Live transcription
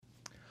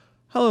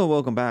Hello,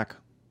 welcome back.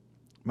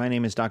 My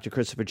name is Dr.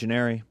 Christopher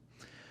Gennari.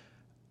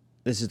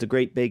 This is the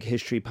Great Big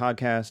History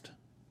Podcast.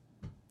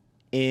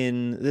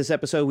 In this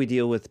episode, we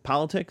deal with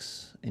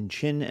politics in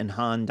Qin and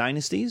Han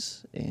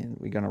dynasties, and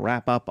we're going to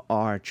wrap up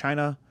our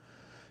China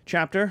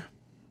chapter.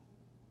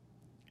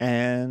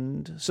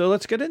 And so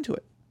let's get into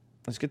it.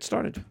 Let's get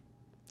started.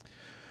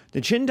 The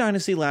Qin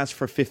dynasty lasts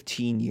for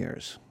 15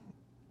 years,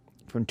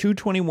 from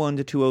 221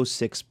 to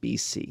 206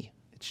 BC.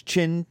 It's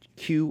Qin,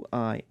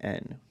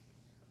 Q-I-N.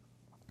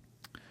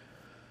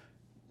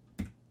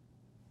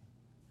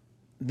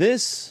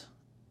 This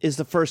is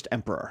the first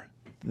emperor.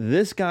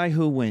 This guy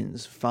who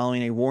wins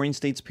following a Warring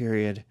States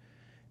period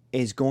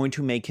is going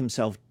to make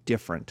himself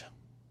different.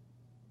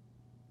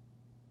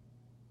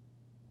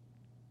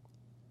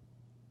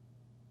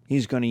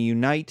 He's going to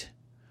unite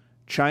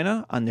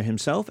China under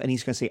himself, and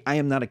he's going to say, I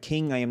am not a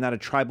king, I am not a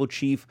tribal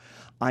chief,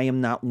 I am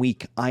not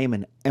weak, I am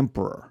an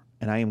emperor,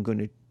 and I am going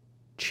to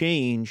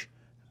change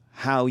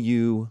how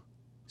you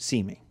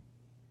see me,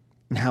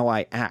 and how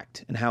I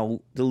act, and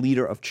how the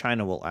leader of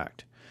China will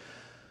act.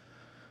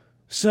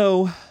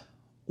 So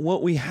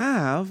what we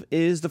have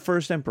is the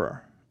first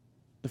emperor,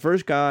 the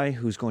first guy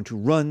who's going to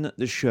run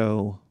the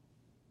show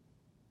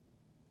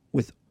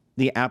with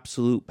the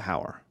absolute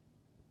power.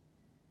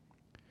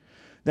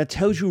 That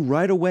tells you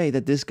right away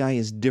that this guy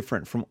is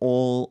different from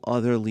all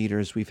other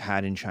leaders we've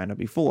had in China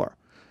before.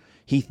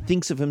 He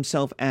thinks of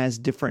himself as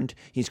different.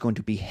 He's going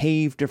to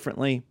behave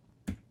differently.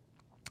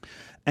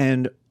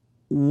 And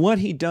what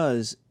he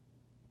does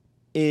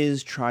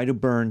is try to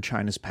burn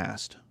China's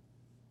past.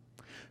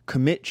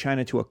 Commit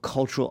China to a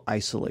cultural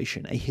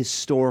isolation, a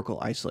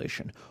historical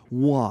isolation.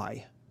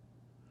 Why?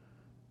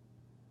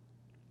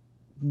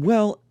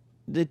 Well,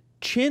 the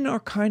Qin are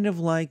kind of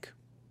like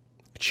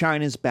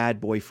China's bad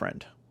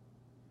boyfriend.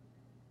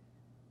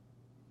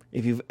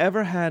 If you've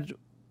ever had,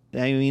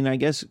 I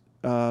guess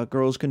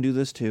girls can do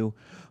this too,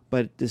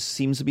 but this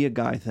seems to be a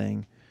guy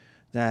thing,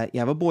 that you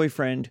have a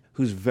boyfriend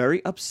who's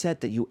very upset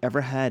that you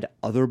ever had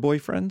other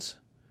boyfriends.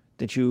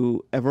 That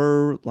you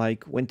ever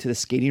went to the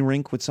skating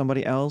rink with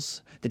somebody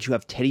else, that you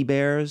have teddy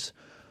bears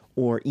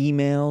or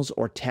emails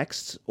or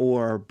texts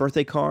or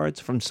birthday cards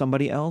from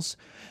somebody else.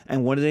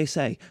 And what do they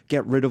say?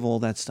 Get rid of all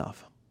that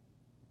stuff.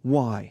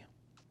 Why?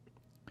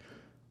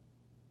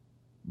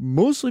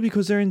 Mostly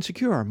because they're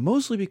insecure.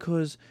 Mostly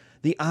because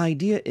the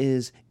idea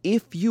is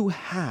if you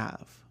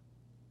have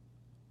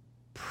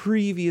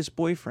previous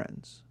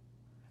boyfriends,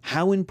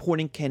 how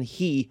important can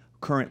he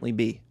currently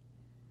be?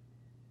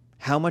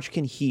 How much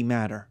can he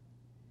matter?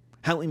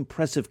 How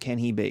impressive can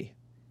he be?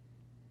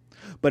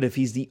 But if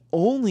he's the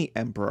only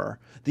emperor,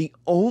 the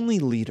only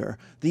leader,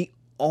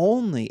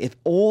 if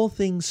all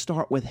things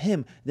start with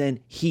him,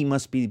 then he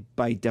must be,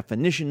 by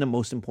definition, the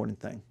most important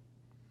thing.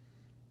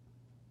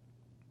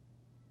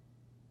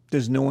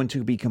 There's no one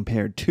to be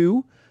compared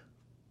to.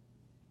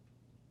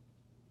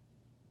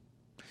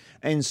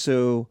 And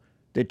so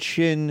the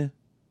Qin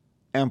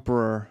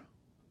emperor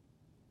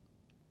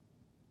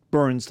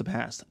burns the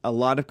past. A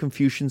lot of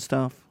Confucian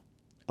stuff,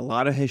 a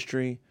lot of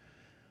history,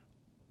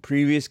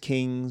 previous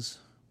kings,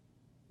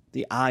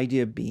 the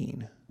idea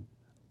being,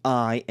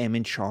 I am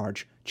in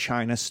charge.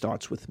 China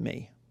starts with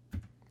me.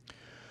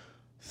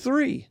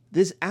 3,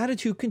 this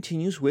attitude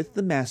continues with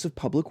the massive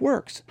public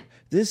works.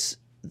 This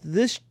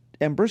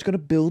emperor is going to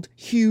build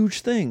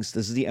huge things.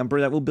 This is the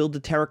emperor that will build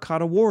the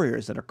terracotta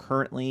warriors that are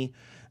currently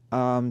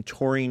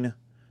touring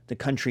the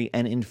country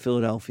and in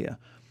Philadelphia.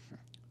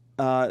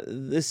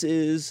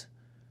 He's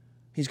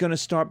going to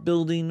start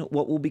building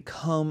what will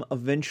become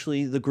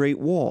eventually the Great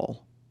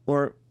Wall,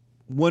 or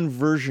one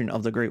version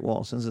of the Great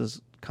Wall, since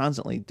there's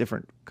constantly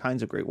different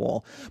kinds of Great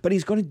Wall. But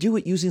he's going to do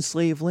it using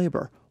slave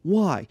labor.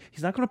 Why?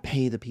 He's not going to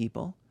pay the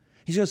people.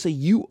 He's going to say,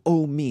 you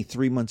owe me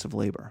 3 months of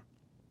labor.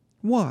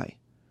 Why?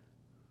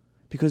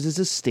 Because it's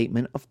a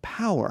statement of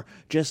power.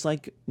 Just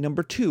like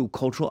number 2,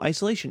 cultural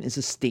isolation is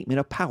a statement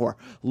of power.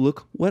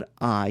 Look what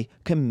I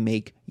can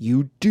make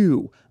you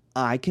do.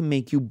 I can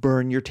make you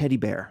burn your teddy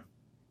bear.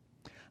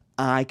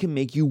 I can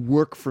make you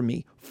work for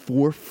me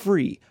for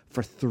free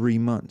for 3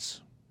 months.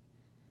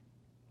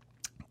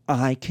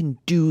 I can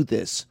do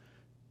this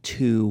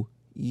to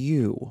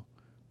you.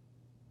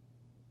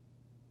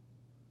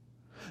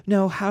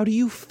 Now, how do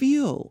you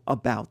feel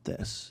about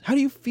this? How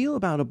do you feel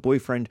about a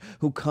boyfriend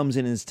who comes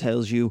in and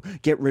tells you,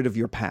 get rid of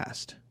your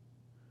past?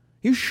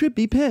 You should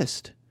be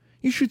pissed.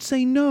 You should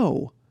say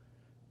no.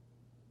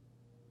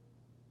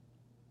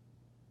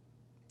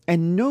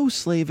 And no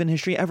slave in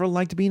history ever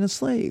liked being a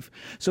slave.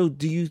 So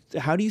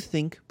how do you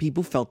think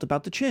people felt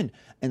about the Qin?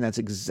 And that's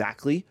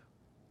exactly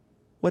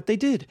what they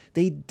did.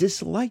 They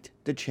disliked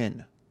the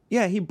Qin.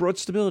 Yeah, he brought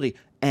stability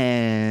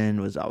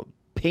and was a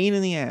pain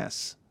in the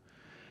ass.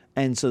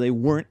 And so they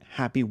weren't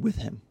happy with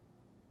him.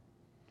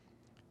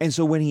 And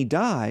so when he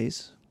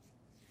dies,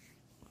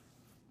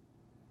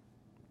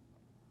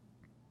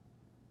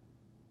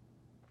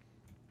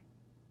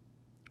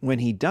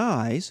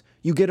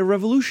 you get a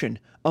revolution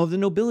of the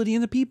nobility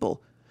and the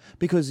people.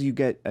 Because you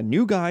get a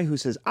new guy who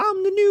says,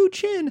 I'm the new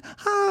Qin.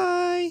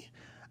 Hi,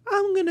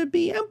 I'm going to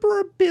be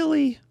Emperor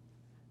Billy.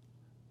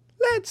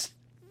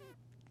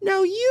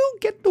 Now you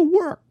get the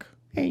work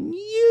and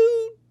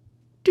you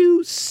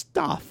do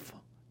stuff.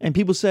 And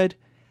people said,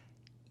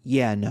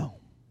 yeah, no.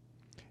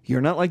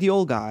 You're not like the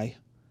old guy.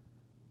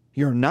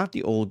 You're not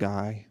the old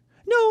guy.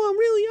 No,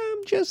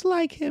 I'm just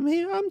like him.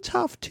 I'm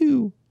tough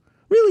too.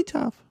 Really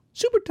tough.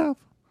 Super tough.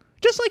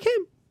 Just like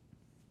him.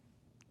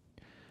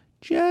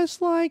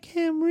 Just like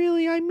him,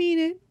 really, I mean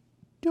it.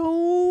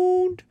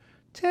 Don't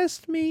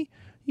test me.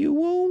 You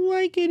won't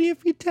like it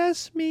if you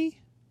test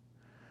me.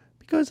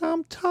 Because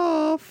I'm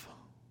tough.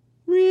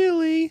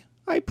 Really,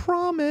 I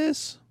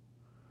promise.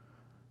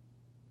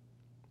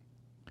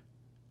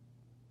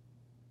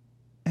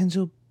 And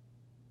so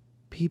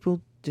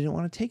people didn't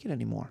want to take it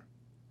anymore.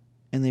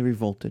 And they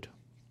revolted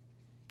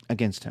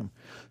against him.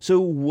 So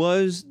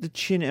was the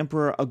Qin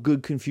emperor a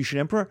good Confucian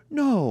emperor?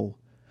 No.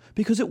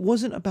 Because it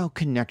wasn't about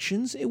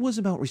connections. It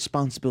wasn't about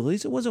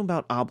responsibilities. It wasn't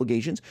about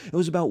obligations. It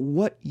was about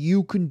what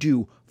you can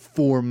do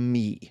for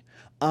me.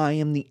 I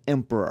am the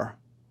emperor.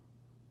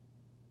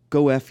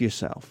 Go F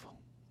yourself.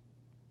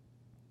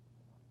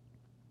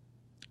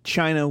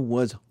 China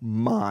was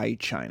my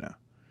China.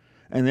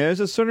 And there's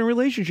a certain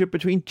relationship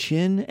between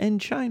Qin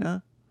and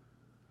China.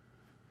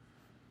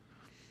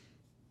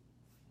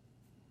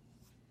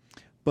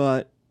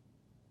 But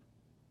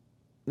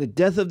the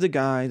death of the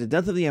guy, the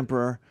death of the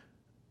emperor,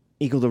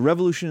 equal the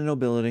revolution in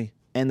nobility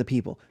and the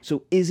people.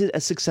 So is it a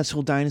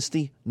successful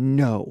dynasty?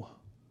 No.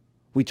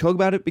 We talk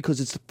about it because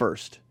it's the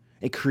first.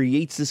 It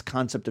creates this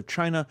concept of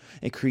China.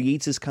 It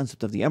creates this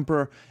concept of the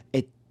emperor.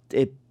 It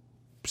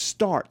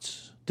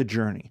starts the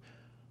journey.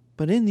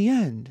 But in the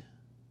end,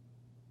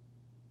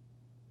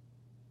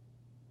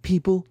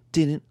 people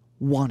didn't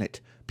want it.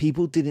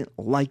 People didn't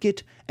like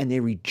it, and they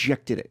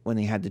rejected it when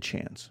they had the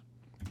chance.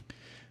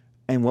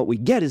 And what we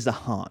get is the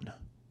Han.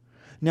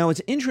 Now,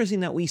 it's interesting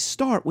that we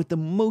start with the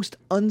most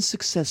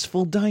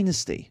unsuccessful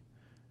dynasty,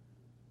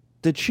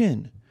 the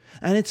Qin.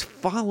 And it's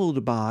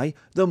followed by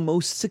the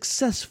most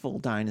successful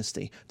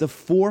dynasty, the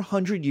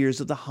 400 years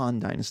of the Han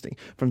dynasty,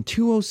 from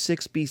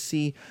 206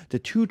 BC to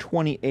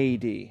 220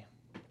 AD.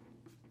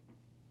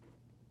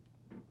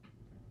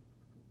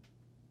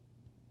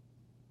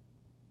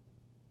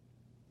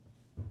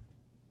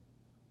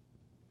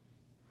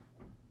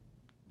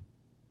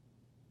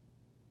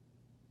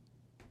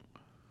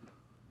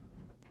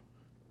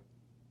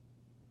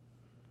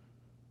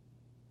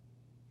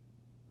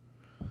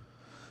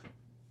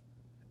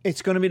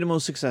 It's going to be the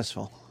most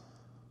successful.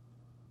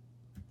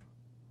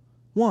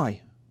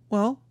 Why?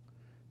 Well,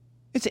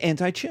 it's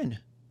anti-Qin.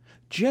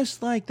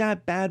 Just like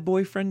that bad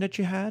boyfriend that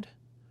you had.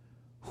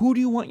 Who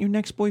do you want your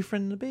next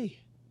boyfriend to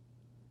be?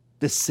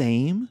 The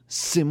same?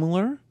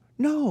 Similar?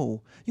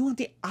 No. You want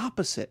the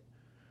opposite.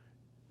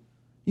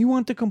 You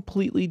want the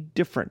completely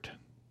different.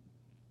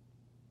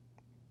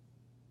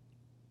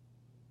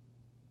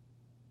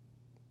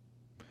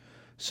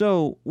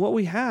 So what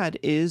we had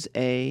is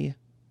a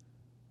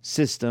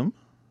system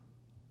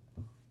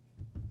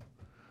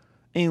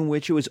in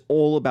which it was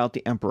all about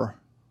the emperor.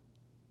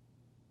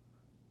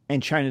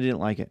 And China didn't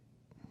like it.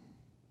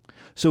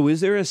 So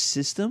is there a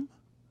system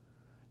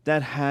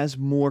that has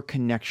more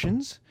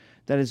connections,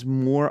 that is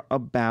more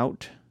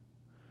about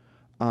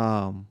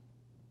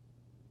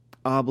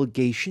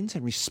obligations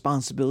and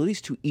responsibilities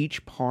to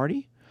each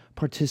party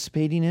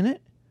participating in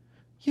it?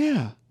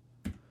 Yeah.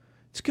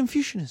 It's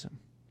Confucianism.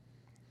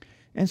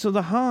 And so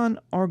the Han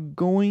are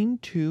going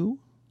to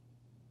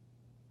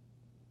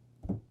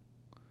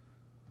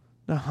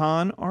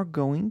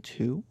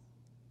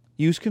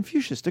use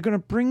Confucius. They're going to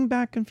bring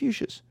back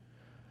Confucius.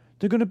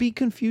 They're going to be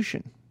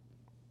Confucian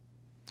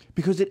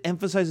because it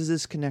emphasizes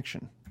this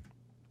connection.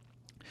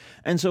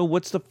 And so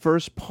what's the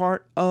first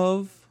part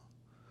of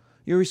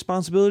your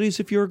responsibilities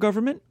if you're a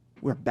government?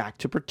 We're back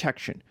to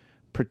protection,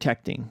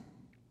 protecting.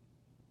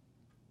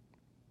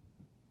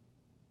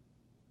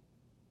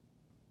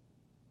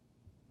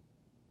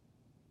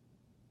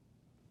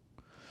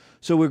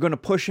 So we're going to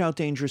push out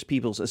dangerous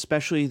peoples,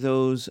 especially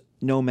those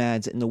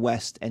nomads in the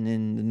west and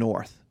in the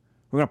north.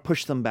 We're going to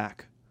push them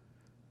back.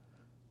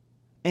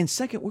 And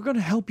second, we're going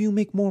to help you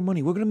make more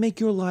money. We're going to make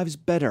your lives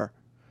better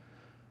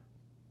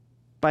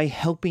by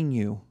helping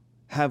you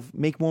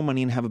make more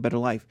money and have a better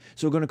life.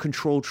 So we're going to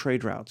control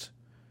trade routes.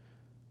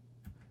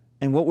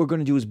 And what we're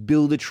going to do is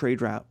build a trade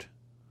route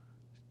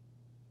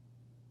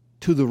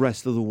to the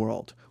rest of the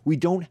world. We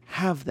don't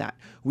have that.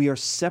 We are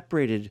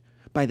separated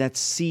by that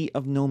sea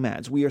of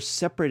nomads. We are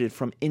separated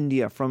from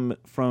India, from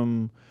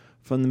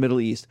the Middle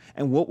East.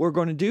 And what we're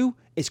going to do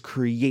is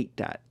create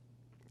that.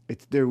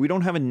 It's there. We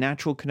don't have a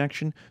natural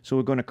connection, so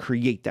we're going to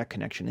create that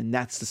connection, and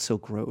that's the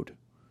Silk Road.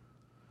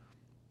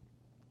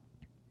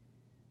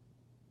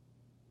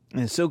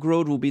 And the Silk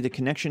Road will be the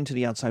connection to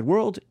the outside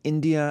world,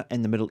 India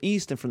and the Middle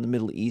East, and from the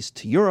Middle East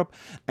to Europe,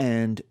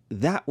 and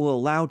that will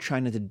allow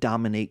China to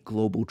dominate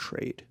global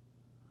trade.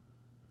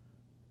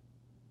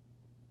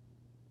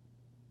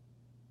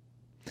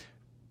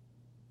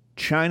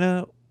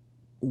 China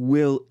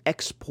will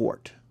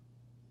export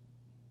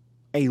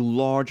a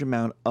large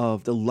amount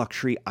of the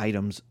luxury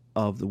items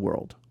of the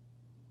world.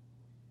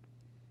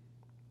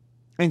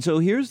 And so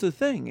here's the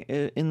thing.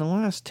 In the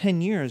last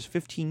 10 years,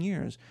 15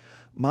 years,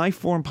 my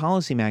foreign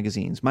policy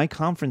magazines, my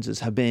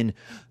conferences have been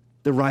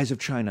the rise of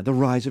China, the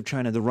rise of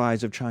China, the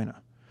rise of China.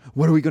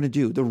 What are we going to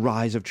do? The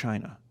rise of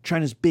China.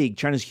 China's big.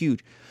 China's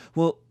huge.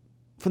 Well,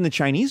 from the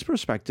Chinese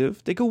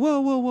perspective, they go,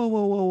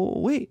 whoa,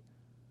 wait.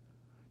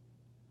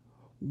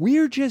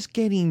 We're just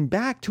getting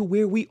back to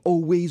where we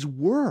always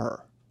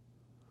were.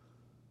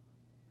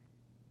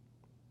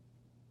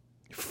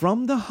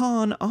 From the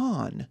Han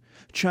on,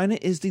 China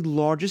is the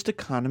largest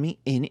economy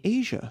in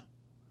Asia.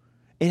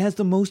 It has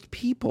the most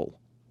people,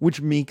 which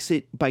makes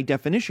it, by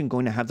definition,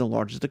 going to have the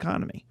largest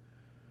economy.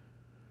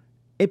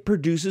 It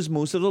produces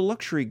most of the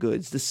luxury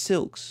goods, the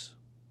silks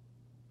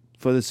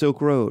for the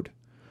Silk Road,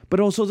 but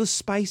also the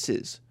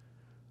spices.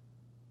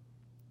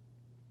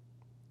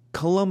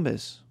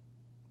 Columbus,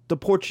 the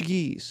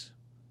Portuguese,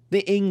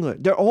 the English,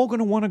 they're all going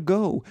to want to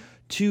go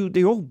to,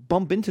 they all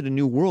bump into the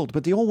New World,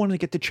 but they all want to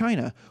get to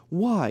China.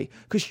 Why?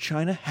 Because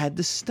China had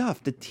the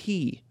stuff, the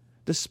tea,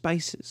 the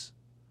spices,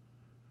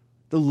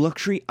 the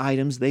luxury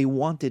items they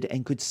wanted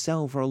and could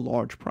sell for a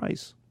large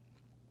price.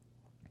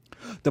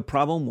 The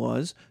problem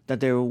was that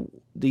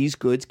these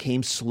goods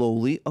came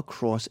slowly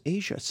across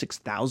Asia,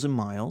 6,000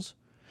 miles,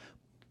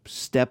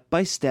 step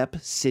by step,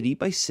 city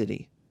by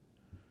city,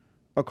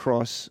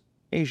 across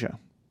Asia.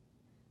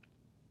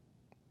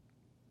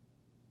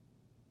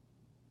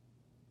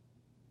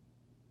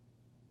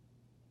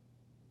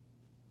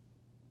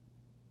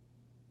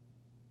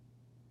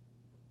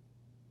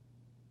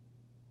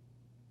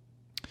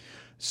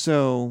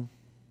 So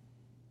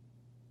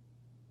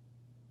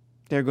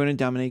they're going to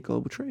dominate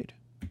global trade.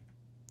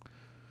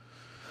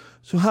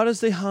 So how does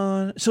the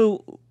Han...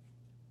 So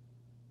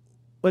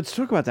let's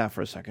talk about that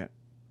for a second.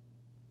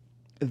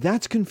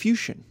 That's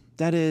Confucian.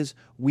 That is,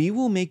 we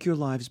will make your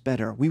lives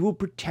better. We will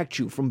protect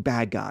you from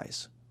bad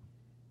guys.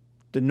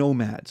 The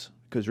nomads.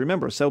 Because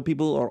remember, some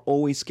people are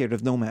always scared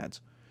of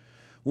nomads.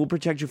 We'll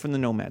protect you from the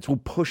nomads.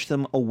 We'll push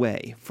them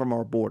away from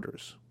our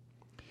borders.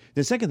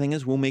 The second thing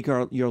is we'll make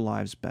your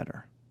lives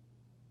better.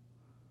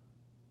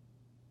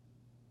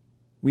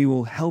 We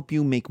will help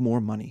you make more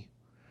money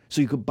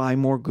so you could buy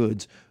more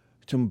goods,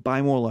 to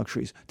buy more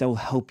luxuries that will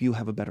help you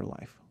have a better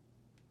life.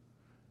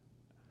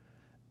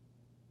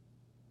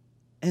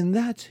 And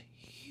that's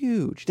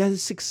huge. That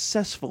is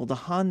successful. The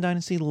Han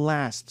Dynasty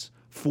lasts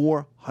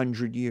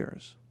 400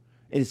 years.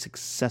 It is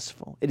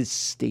successful. It is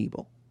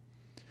stable.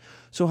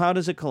 So how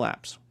does it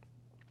collapse?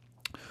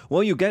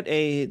 Well, you get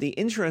the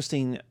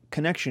interesting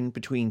connection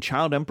between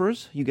child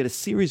emperors. You get a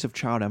series of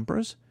child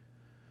emperors,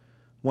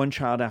 one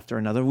child after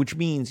another, which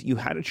means you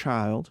had an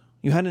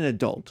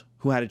adult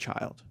who had a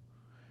child.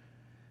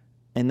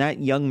 And that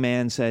young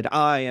man said,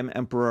 I am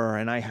emperor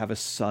and I have a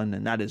son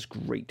and that is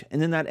great.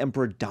 And then that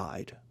emperor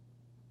died.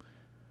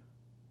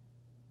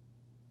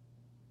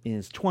 In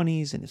his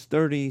 20s, in his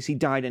 30s, he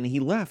died and he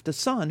left a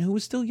son who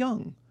was still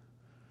young.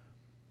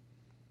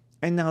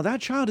 And now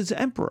that child is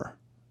emperor.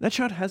 That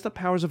child has the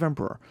powers of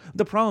emperor.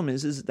 The problem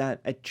is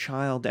that a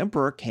child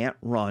emperor can't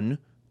run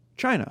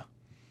China,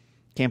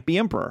 can't be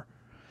emperor.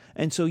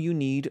 And so you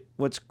need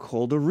what's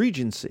called a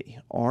regency,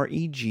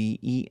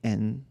 Regency,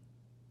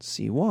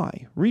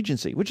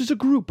 regency, which is a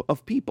group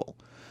of people,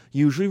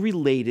 usually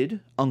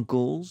related,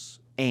 uncles,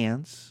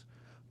 aunts,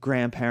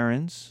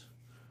 grandparents,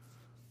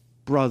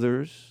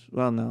 brothers,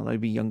 well, no,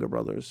 they'd be younger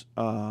brothers,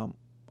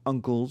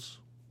 uncles,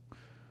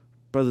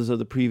 brothers of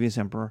the previous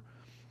emperor,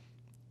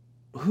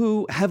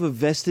 who have a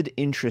vested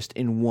interest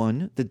in,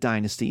 one, the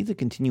dynasty, the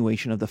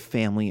continuation of the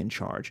family in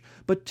charge,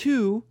 but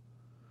two,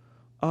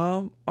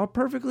 are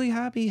perfectly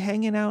happy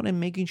hanging out and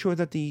making sure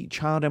that the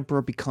child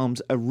emperor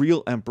becomes a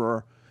real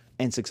emperor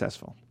and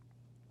successful.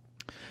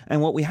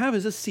 And what we have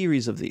is a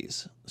series of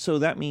these. So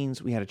that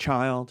means we had a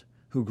child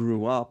who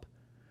grew up,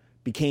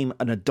 became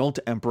an adult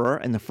emperor,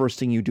 and the first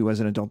thing you do as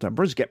an adult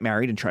emperor is get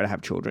married and try to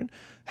have children.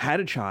 Had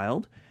a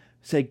child,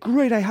 say,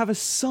 great, I have a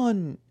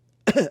son,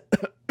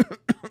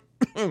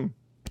 and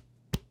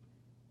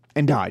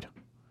died.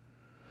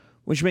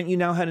 Which meant you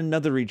now had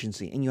another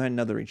regency, and you had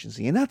another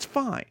regency, and that's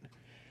fine.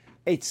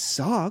 It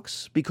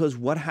sucks because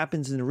what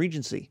happens in the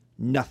regency?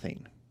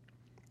 Nothing.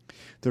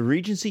 The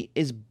regency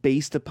is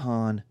based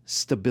upon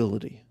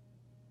stability.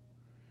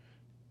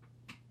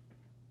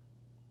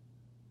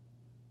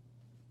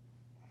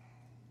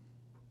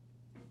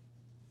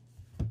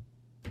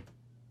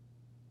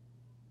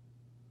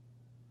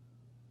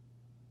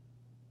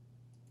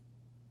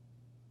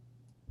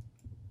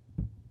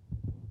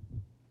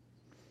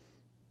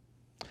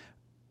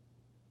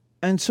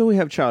 And so we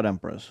have child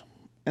emperors.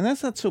 And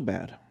that's not so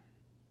bad.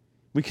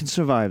 We can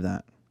survive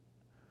that.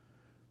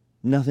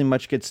 Nothing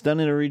much gets done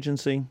in a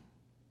regency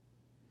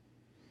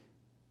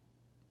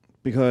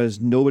because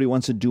nobody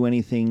wants to do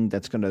anything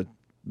that's going to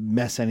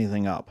mess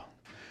anything up.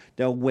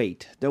 They'll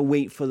wait. They'll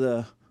wait for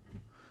the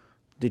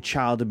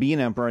child to be an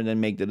emperor and then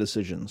make the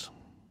decisions.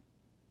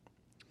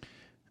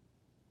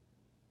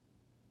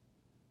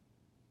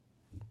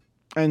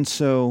 And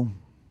so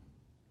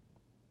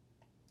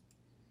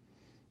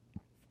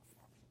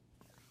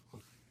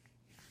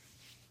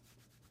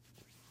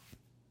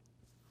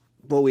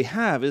what we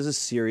have is a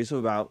series of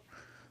about,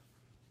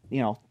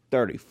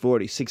 30,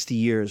 40, 60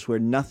 years where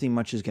nothing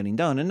much is getting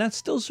done, and that's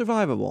still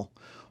survivable.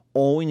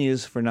 All we need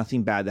is for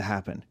nothing bad to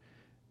happen,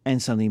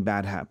 and something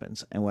bad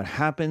happens. And what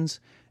happens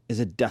is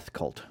a death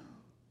cult,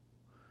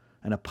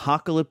 an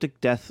apocalyptic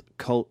death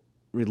cult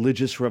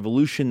religious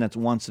revolution that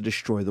wants to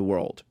destroy the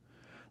world.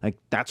 Like,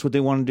 that's what they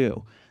want to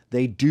do.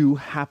 They do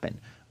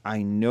happen.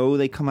 I know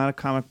they come out of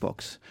comic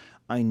books.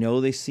 I know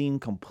they seem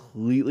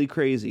completely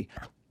crazy,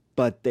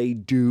 but they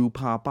do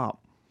pop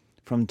up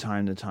from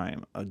time to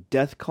time. A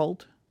death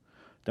cult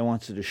that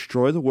wants to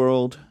destroy the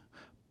world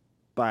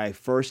by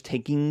first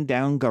taking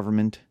down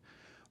government,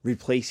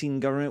 replacing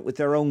government with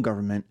their own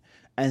government,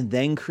 and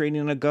then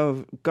creating a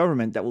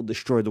government that will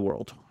destroy the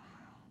world.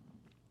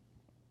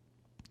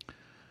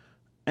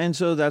 And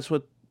so that's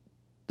what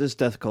this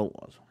death cult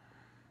was.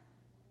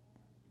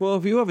 Well,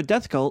 if you have a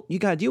death cult, you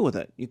got to deal with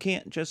it. You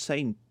can't just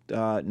say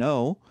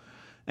no.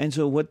 And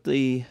so what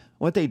they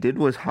did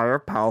was hire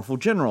powerful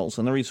generals.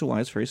 And the reason why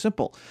is very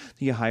simple.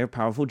 You hire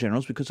powerful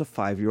generals because a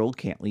 5-year-old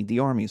can't lead the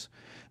armies.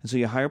 And so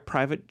you hire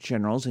private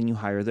generals and you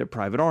hire their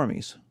private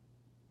armies.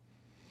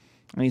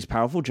 And these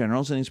powerful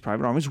generals and these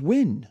private armies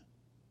win.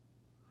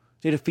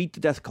 They defeat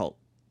the death cult.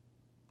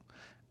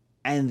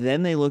 And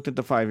then they looked at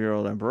the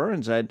 5-year-old emperor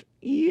and said,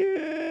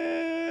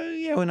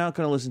 yeah, we're not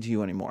going to listen to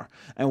you anymore.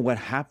 And what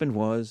happened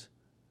was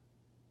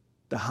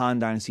the Han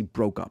Dynasty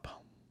broke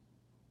up.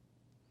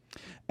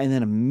 And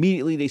then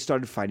immediately they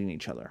started fighting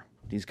each other.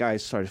 These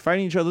guys started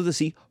fighting each other to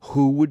see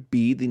who would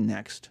be the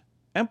next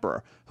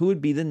emperor, who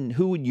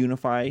would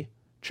unify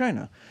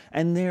China.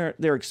 And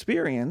their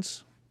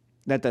experience,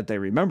 not that they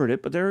remembered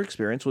it, but their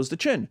experience was the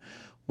Qin,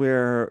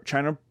 where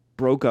China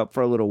broke up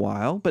for a little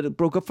while, but it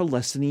broke up for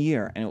less than a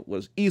year, and it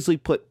was easily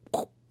put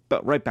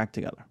right back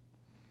together.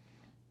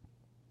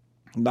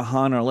 The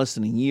Han are less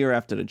than a year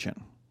after the Qin.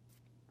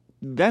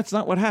 That's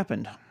not what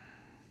happened.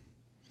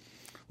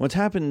 What's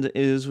happened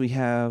is we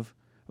have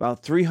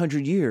about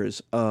 300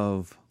 years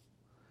of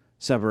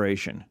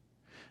separation.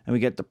 And we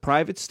get the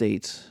private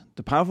states,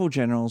 the powerful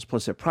generals,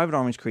 plus their private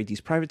armies create these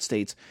private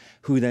states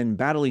who then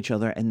battle each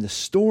other. And the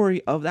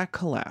story of that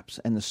collapse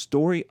and the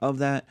story of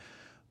that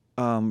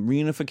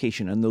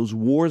reunification and those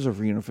wars of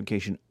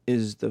reunification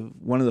is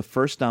one of the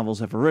first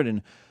novels ever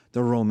written,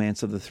 The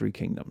Romance of the Three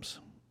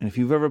Kingdoms. And if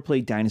you've ever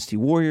played Dynasty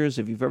Warriors,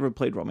 if you've ever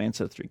played Romance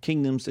of the Three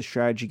Kingdoms, the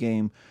strategy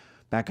game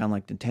back on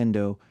like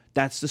Nintendo,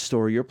 that's the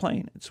story you're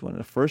playing. It's one of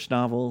the first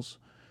novels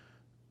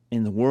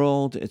in the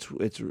world. It's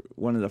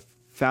one of the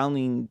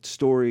founding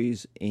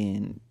stories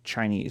in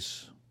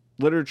Chinese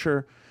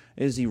literature.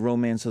 It is the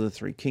Romance of the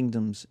Three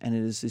Kingdoms, and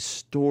it is the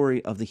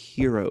story of the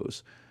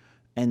heroes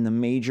and the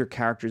major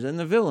characters and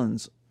the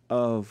villains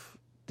of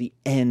the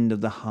end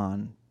of the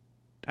Han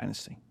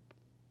Dynasty.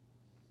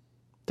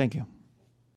 Thank you.